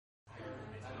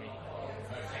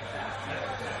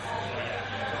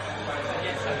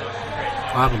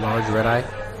I'll have a large red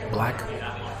eye, black.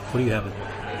 What do you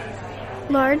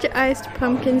have? Large iced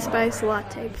pumpkin spice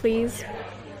latte, please.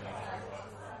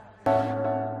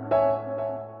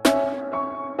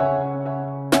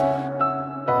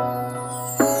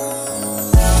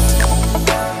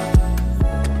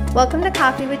 Welcome to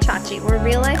Coffee with Chachi, where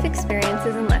real-life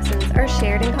experiences and lessons are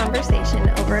shared in conversation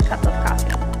over a cup of coffee.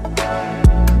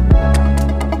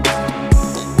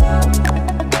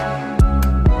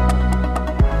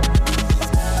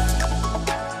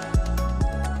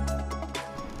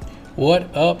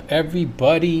 What up,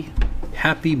 everybody?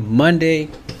 Happy Monday.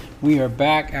 We are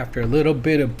back after a little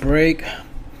bit of break.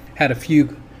 Had a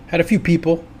few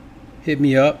people hit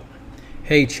me up.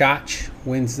 Hey, Chach,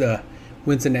 when's the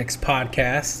next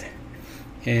podcast?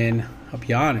 And I'll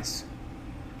be honest,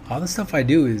 all the stuff I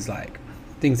do is like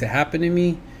things that happen to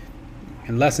me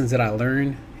and lessons that I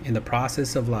learn in the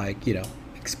process of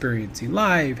experiencing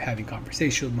life, having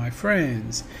conversation with my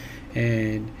friends,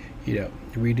 and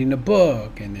reading a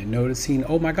book, and then noticing,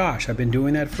 oh my gosh, I've been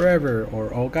doing that forever,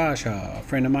 or oh gosh, a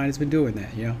friend of mine has been doing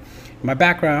that. My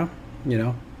background,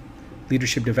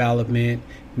 leadership development,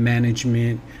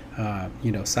 management,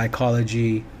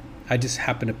 psychology. I just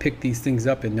happen to pick these things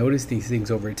up and notice these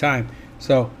things over time.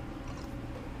 So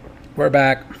we're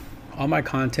back. All my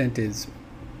content is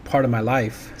part of my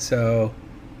life. So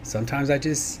sometimes I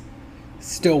just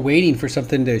still waiting for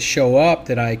something to show up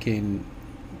that I can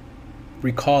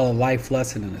recall a life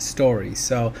lesson and a story.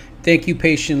 So thank you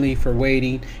patiently for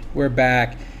waiting. We're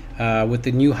back with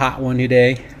the new hot one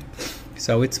today.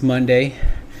 So it's Monday.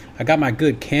 I got my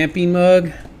good camping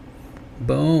mug.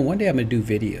 Boom. One day I'm going to do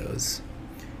videos.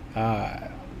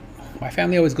 My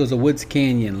family always goes to Woods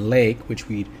Canyon Lake, which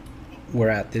we were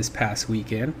at this past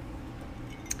weekend.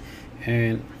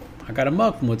 And I got a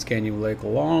mug from Woods Canyon Lake a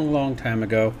long time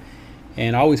ago.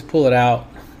 And I always pull it out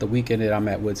the weekend that I'm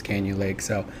at Woods Canyon Lake.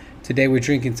 So today we're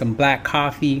drinking some black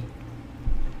coffee,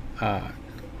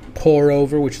 pour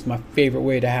over, which is my favorite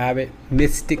way to have it.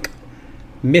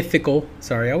 Mythical.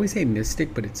 Sorry, I always say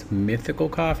mystic, but it's mythical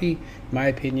coffee. In my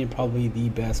opinion, probably the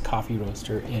best coffee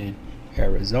roaster in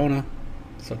Arizona.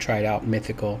 So try it out,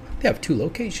 Mythical. They have 2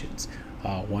 locations.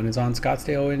 One is on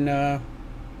Scottsdale in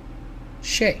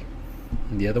Shea,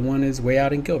 and the other one is way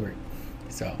out in Gilbert.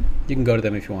 So you can go to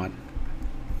them if you want.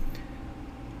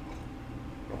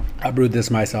 I brewed this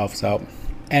myself,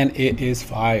 and it is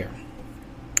fire.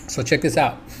 So check this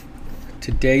out.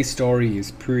 Today's story is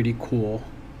pretty cool,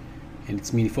 and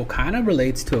it's meaningful. Kind of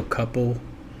relates to a couple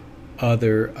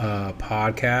other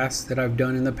podcasts that I've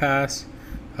done in the past.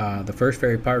 The first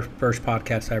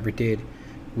podcast I ever did,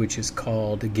 which is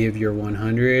called Give Your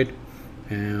 100.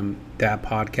 That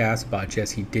podcast about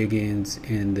Jesse Diggins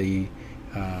in the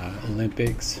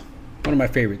Olympics. One of my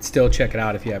favorites. Still check it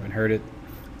out if you haven't heard it.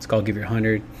 It's called Give Your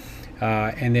 100.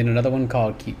 And then another one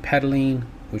called Keep Pedaling,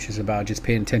 which is about just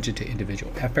paying attention to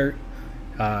individual effort.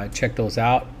 Check those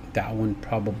out. That one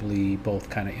probably both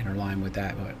kind of interline with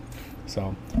that.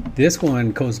 So this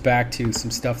one goes back to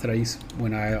some stuff that I used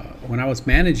when I was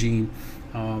managing.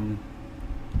 One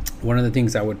of the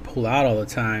things I would pull out all the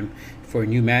time for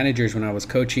new managers when I was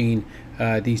coaching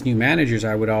these new managers,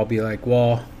 I would all be like,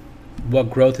 well, what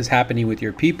growth is happening with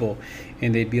your people?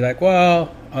 And they'd be like,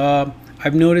 well,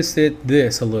 I've noticed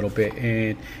this a little bit,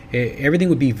 and everything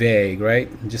would be vague, right?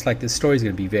 Just like this story is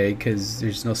going to be vague because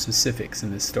there's no specifics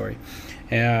in this story.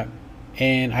 And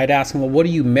I'd ask them, well, what are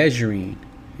you measuring?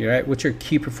 Right? What's your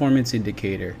key performance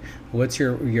indicator? What's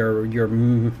your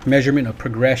measurement of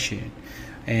progression?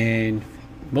 And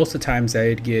most of the times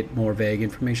I'd get more vague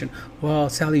information. Well,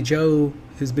 Sally Joe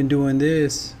has been doing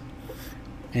this.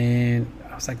 And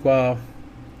I was like, well,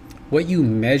 what you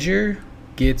measure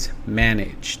gets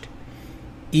managed.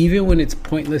 Even when it's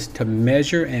pointless to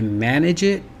measure and manage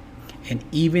it, and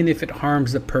even if it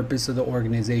harms the purpose of the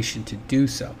organization to do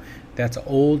so. That's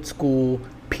old school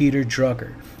Peter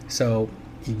Drucker. So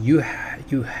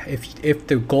if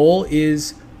the goal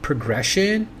is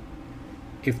progression,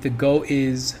 if the goal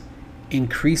is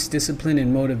increased discipline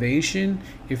and motivation,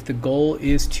 if the goal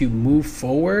is to move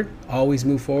forward, always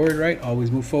move forward, right? Always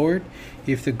move forward.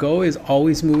 If the goal is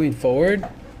always moving forward,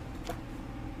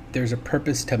 there's a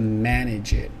purpose to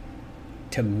manage it,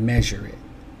 to measure it.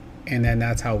 And then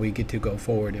that's how we get to go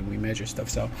forward and we measure stuff.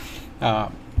 So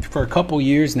for a couple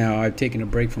years now, I've taken a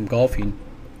break from golfing.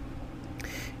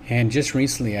 And just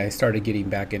recently, I started getting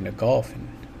back into golf, and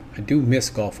I do miss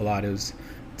golf a lot. It's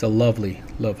a lovely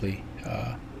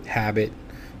habit,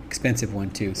 expensive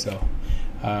one too. So,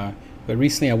 but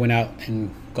recently I went out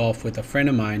and golfed with a friend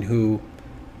of mine who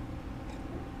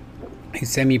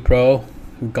he's semi-pro.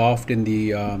 He golfed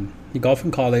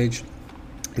in college,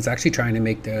 is actually trying to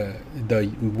make the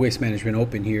Waste Management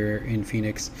Open here in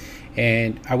Phoenix.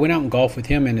 And I went out and golfed with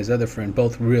him and his other friend,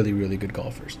 both really, really good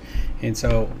golfers. And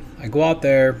so I go out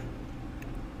there,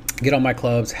 get on my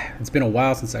clubs. It's been a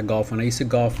while since I golfed. When I used to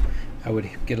golf, I would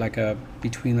get like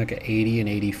between like a 80 and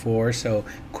 84. So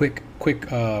quick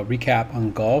recap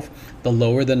on golf. The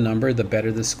lower the number, the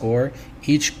better the score.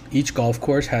 Each golf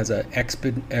course has a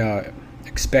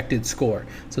expected score.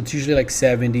 So it's usually like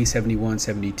 70, 71,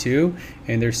 72.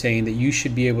 And they're saying that you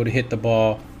should be able to hit the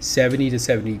ball 70 to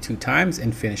 72 times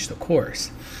and finish the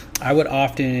course. I would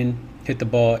often hit the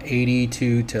ball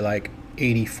 82 to like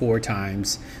 84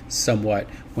 times somewhat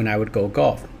when I would go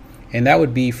golf. And that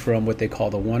would be from what they call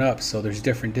the one-up. So there's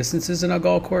different distances in a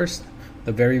golf course.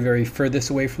 The very, very furthest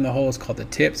away from the hole is called the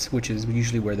tips, which is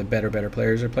usually where the better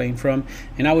players are playing from.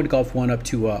 And I would golf one up,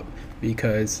 two up,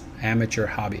 because amateur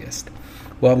hobbyist.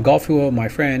 Well, I'm golfing with my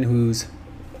friend who's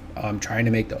trying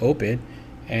to make the Open,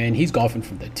 and he's golfing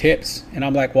from the tips. And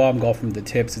I'm like, well, I'm golfing from the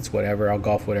tips. It's whatever. I'll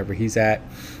golf whatever he's at.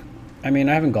 I mean,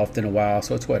 I haven't golfed in a while,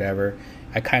 so it's whatever.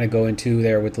 I kind of go into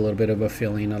there with a little bit of a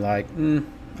feeling of like,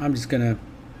 I'm just going to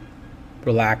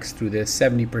relax through this.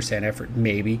 70% effort,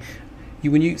 maybe.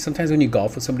 Sometimes when you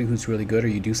golf with somebody who's really good, or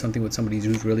you do something with somebody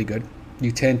who's really good,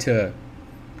 you tend to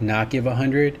not give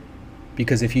 100,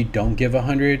 because if you don't give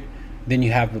 100, then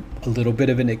you have a little bit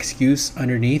of an excuse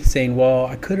underneath saying, well,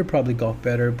 I could have probably golfed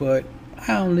better, but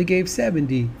I only gave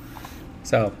 70.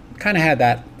 So kind of had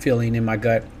that feeling in my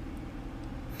gut.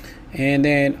 And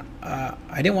then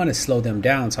I didn't want to slow them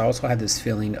down, so I also had this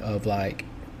feeling of like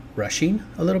rushing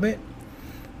a little bit.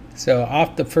 So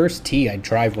off the first tee, I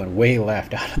drive one way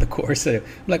left out of the course. So I'm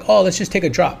like, oh, let's just take a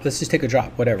drop.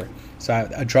 Whatever. So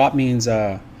a drop means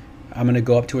I'm going to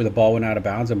go up to where the ball went out of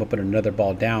bounds. I'm going to put another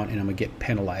ball down, and I'm going to get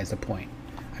penalized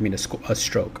a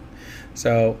stroke.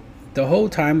 So the whole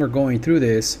time we're going through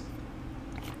this,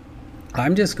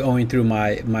 I'm just going through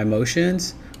my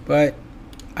motions. But,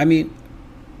 I mean,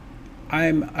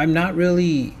 I'm not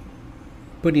really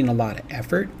putting a lot of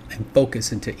effort and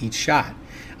focus into each shot.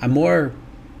 I'm more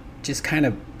just kind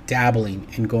of dabbling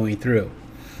and going through.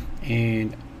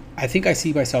 And I think I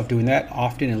see myself doing that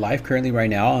often in life. Currently right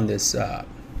now on this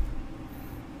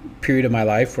period of my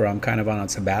life where I'm kind of on a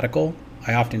sabbatical,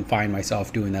 I often find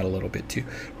myself doing that a little bit too,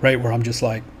 right? Where I'm just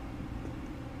like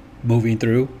moving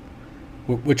through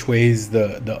which way is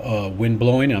the wind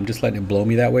blowing, and I'm just letting it blow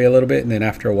me that way a little bit. And then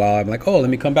after a while, I'm like, oh, let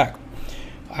me come back.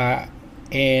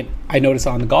 And I notice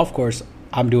on the golf course,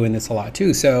 I'm doing this a lot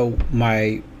too. So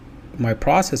my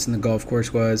process in the golf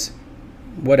course was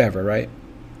whatever, right?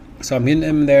 So I'm in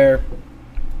them there.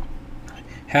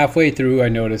 Halfway through, I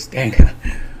noticed, dang,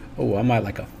 I'm at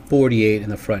like a 48 in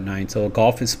the front nine. So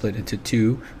golf is split into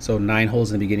two. So 9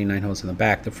 holes in the beginning, 9 holes in the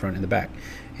back, the front and the back.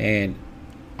 And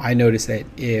I noticed that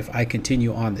if I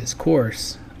continue on this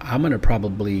course, I'm going to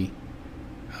probably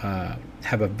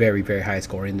have a very, very high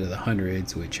score into the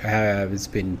hundreds, which I have. It's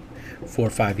been 4 or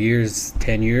 5 years,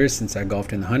 10 years since I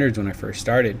golfed in the hundreds when I first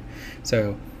started.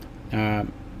 So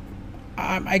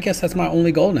I guess that's my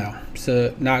only goal now,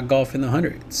 to not golf in the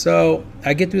hundreds. So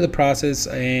I get through the process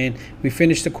and we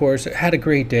finished the course. I had a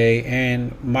great day,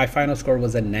 and my final score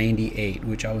was a 98,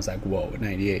 which I was like, whoa,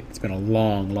 98. It's been a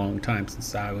long, long time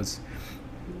since I was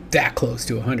that close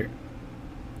to 100.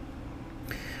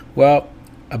 Well,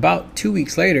 about 2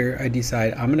 weeks later, I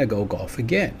decide I'm going to go golf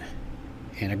again.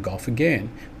 And I golf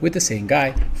again with the same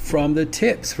guy from the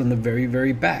tips, from the very,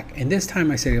 very back. And this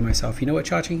time I say to myself, you know what,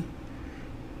 Chachi?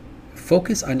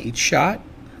 Focus on each shot.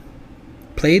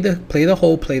 Play the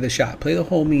hole, play the shot. Play the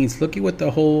hole means look at what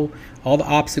the hole, all the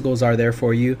obstacles are there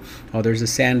for you. Oh, there's a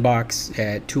sandbox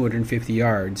at 250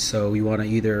 yards. So you want to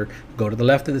either go to the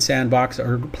left of the sandbox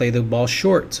or play the ball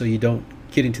short so you don't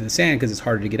get into the sand, because it's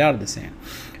harder to get out of the sand.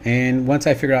 And once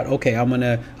I figure out, okay, I'm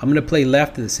gonna play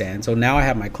left of the sand. So now I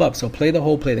have my club. So play the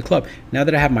hole, play the club. Now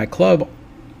that I have my club,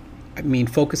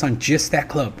 focus on just that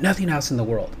club, nothing else in the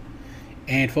world.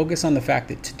 And focus on the fact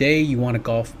that today you want to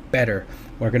golf better.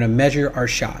 We're going to measure our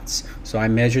shots. So I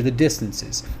measure the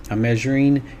distances. I'm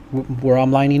measuring where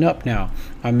I'm lining up now.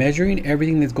 I'm measuring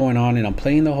everything that's going on, and I'm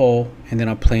playing the hole, and then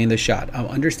I'm playing the shot. I'm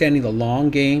understanding the long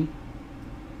game,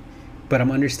 but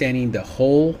I'm understanding the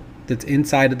hole that's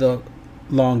inside of the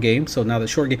long game. So now the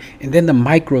short game, and then the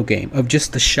micro game of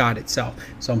just the shot itself.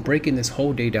 So I'm breaking this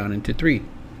whole day down into 3.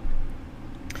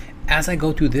 As I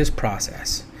go through this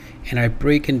process, and I've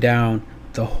broken down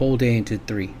the whole day into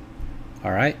 3.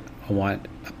 All right, I want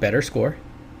a better score.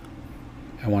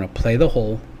 I want to play the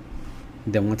hole.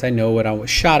 Then once I know what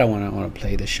shot I want to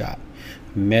play the shot.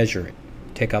 Measure it.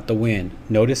 take out the wind.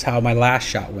 Notice how my last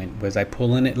shot went. Was I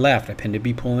pulling it left? I tend to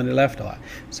be pulling it left a lot.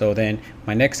 So then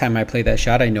my next time I play that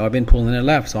shot, I know I've been pulling it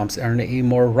left. So I'm starting to aim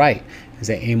more right. As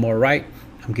I aim more right,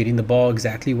 I'm getting the ball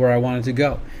exactly where I want it to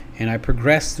go. And I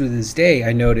progress through this day.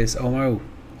 I notice, all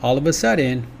of a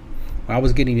sudden, I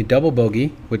was getting a double bogey,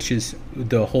 which is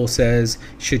the hole says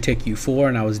should take you 4,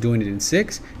 and I was doing it in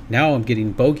 6. Now I'm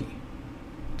getting bogey.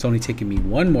 It's only taking me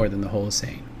 1 more than the hole is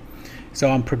saying. So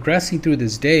I'm progressing through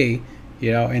this day,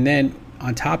 and then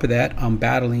on top of that, I'm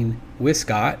battling with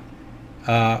Scott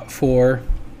for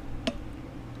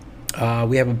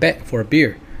we have a bet for a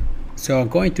beer. So I'm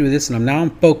going through this, and I'm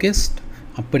focused.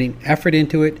 I'm putting effort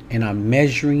into it, and I'm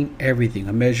measuring everything.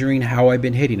 I'm measuring how I've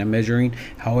been hitting. I'm measuring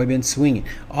how I've been swinging.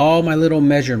 All my little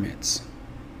measurements.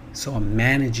 So I'm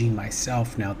managing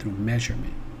myself now through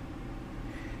measurement.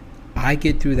 I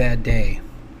get through that day,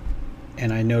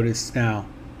 and I notice now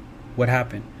what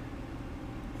happened.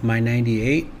 My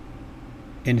 98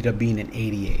 ended up being an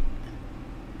 88.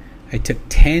 I took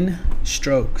 10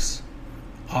 strokes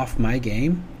off my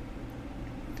game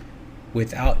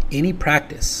without any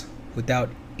practice, without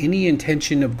any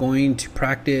intention of going to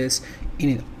practice.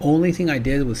 And the only thing I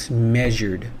did was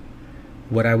measured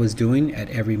what I was doing at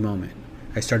every moment.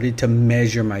 I started to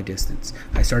measure my distance.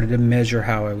 I started to measure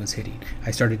how I was hitting.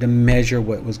 I started to measure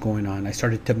what was going on. I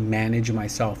started to manage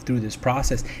myself through this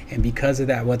process. And because of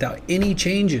that, without any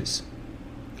changes,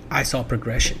 I saw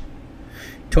progression.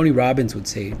 Tony Robbins would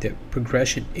say that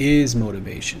progression is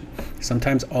motivation.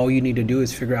 Sometimes all you need to do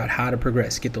is figure out how to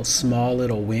progress. Get those small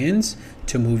little wins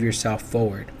to move yourself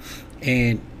forward.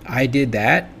 And I did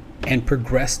that and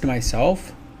progressed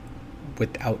myself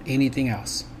without anything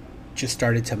else. Just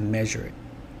started to measure it,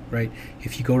 right?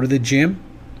 If you go to the gym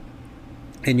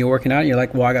and you're working out and you're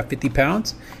like, well, I got 50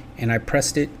 pounds and I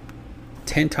pressed it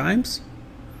 10 times,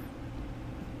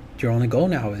 your only goal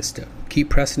now is to keep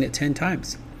pressing it 10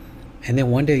 times. And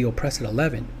then one day you'll press it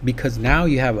 11, because now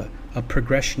you have a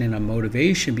progression and a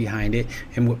motivation behind it.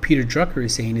 And what Peter Drucker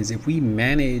is saying is, if we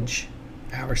manage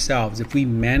ourselves, if we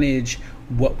manage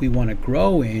what we want to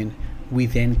grow in, we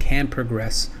then can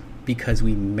progress because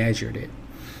we measured it.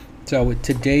 So with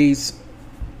today's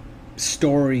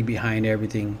story behind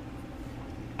everything,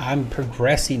 I'm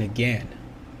progressing again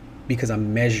because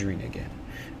I'm measuring again.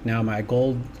 Now my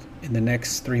goal in the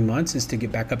next 3 months is to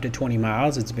get back up to 20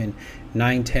 miles. It's been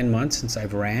 9-10 months since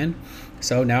I've ran.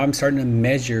 So now I'm starting to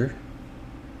measure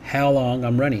how long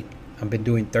I'm running. I've been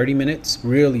doing 30 minutes,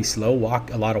 really slow,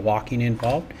 a lot of walking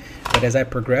involved. But as I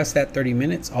progress that 30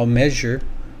 minutes, I'll measure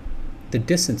the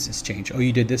distances change. Oh,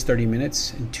 you did this 30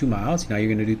 minutes in 2 miles. Now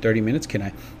you're going to do 30 minutes. Can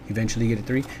I eventually get to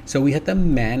 3? So we have to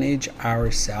manage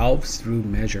ourselves through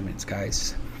measurements,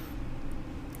 guys.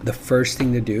 The first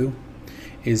thing to do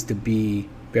is to be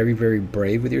very, very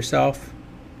brave with yourself.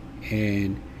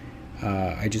 And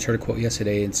I just heard a quote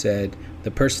yesterday and said,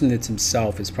 the person that's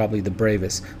himself is probably the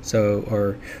bravest.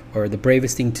 So, or the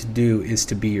bravest thing to do is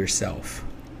to be yourself.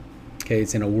 Okay,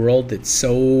 it's in a world that's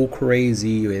so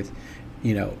crazy with,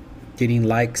 getting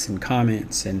likes and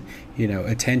comments and,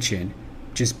 attention.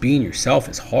 Just being yourself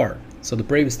is hard. So the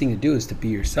bravest thing to do is to be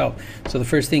yourself. So the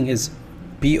first thing is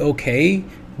be okay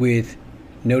with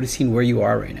noticing where you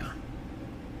are right now.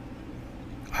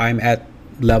 I'm at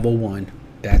level 1.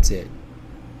 That's it.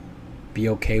 Be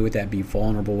okay with that. Be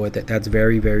vulnerable with it. That's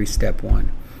very, very step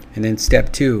 1. And then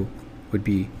step 2 would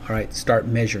be, all right, start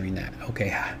measuring that. Okay,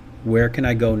 where can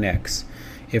I go next?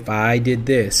 If I did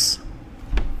this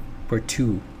for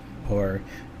 2, or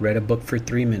read a book for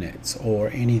 3 minutes, or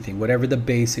anything, whatever the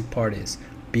basic part is,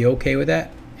 be okay with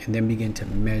that, and then begin to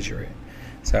measure it.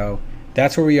 So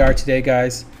that's where we are today,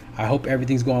 guys. I hope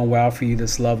everything's going well for you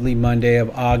this lovely Monday of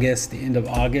August, the end of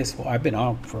August. Well, I've been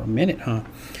on for a minute, huh?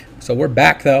 So we're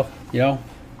back, though.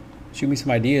 Shoot me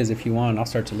some ideas if you want. I'll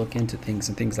start to look into things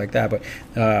and things like that.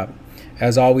 But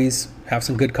as always, have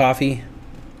some good coffee.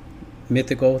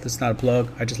 Mythical, that's not a plug.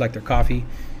 I just like their coffee.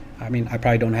 I mean, I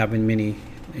probably don't have many,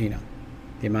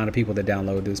 the amount of people that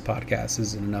download this podcast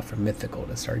isn't enough for Mythical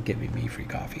to start giving me free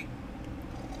coffee.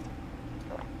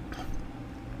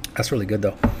 That's really good,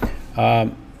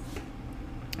 though.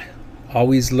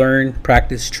 Always learn,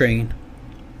 practice, train,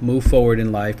 move forward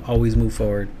in life. Always move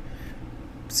forward.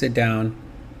 Sit down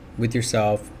with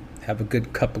yourself, have a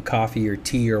good cup of coffee or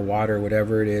tea or water,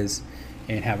 whatever it is,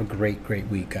 and have a great, great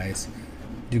week, guys.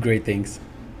 Do great things.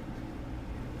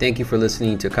 Thank you for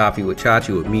listening to Coffee with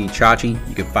Chachi with me, Chachi.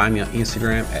 You can find me on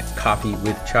Instagram at Coffee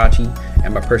with Chachi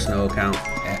and my personal account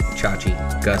at Chachi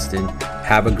Gustin.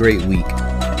 Have a great week.